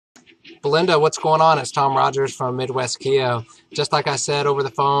Belinda, what's going on? It's Tom Rodgers from Midwest Kia. Just like I said over the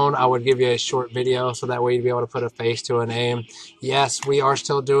phone, I would give you a short video so that way you'd be able to put a face to a name. Yes, we are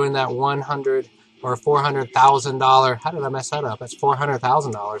still doing that $100,000 or $400,000. How did I mess that up? That's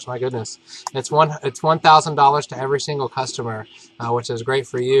 $400,000. My goodness, it's $1,000 to every single customer, which is great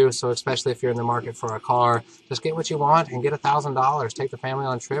for you. So especially if you're in the market for a car, just get what you want and get $1,000. Take the family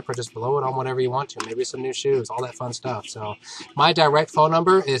on a trip or just blow it on whatever you want to. Maybe some new shoes, all that fun stuff. So my direct phone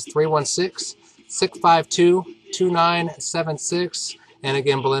number is 316-652-2976. And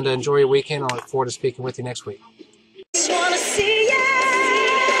again, Belinda, enjoy your weekend. I look forward to speaking with you next week.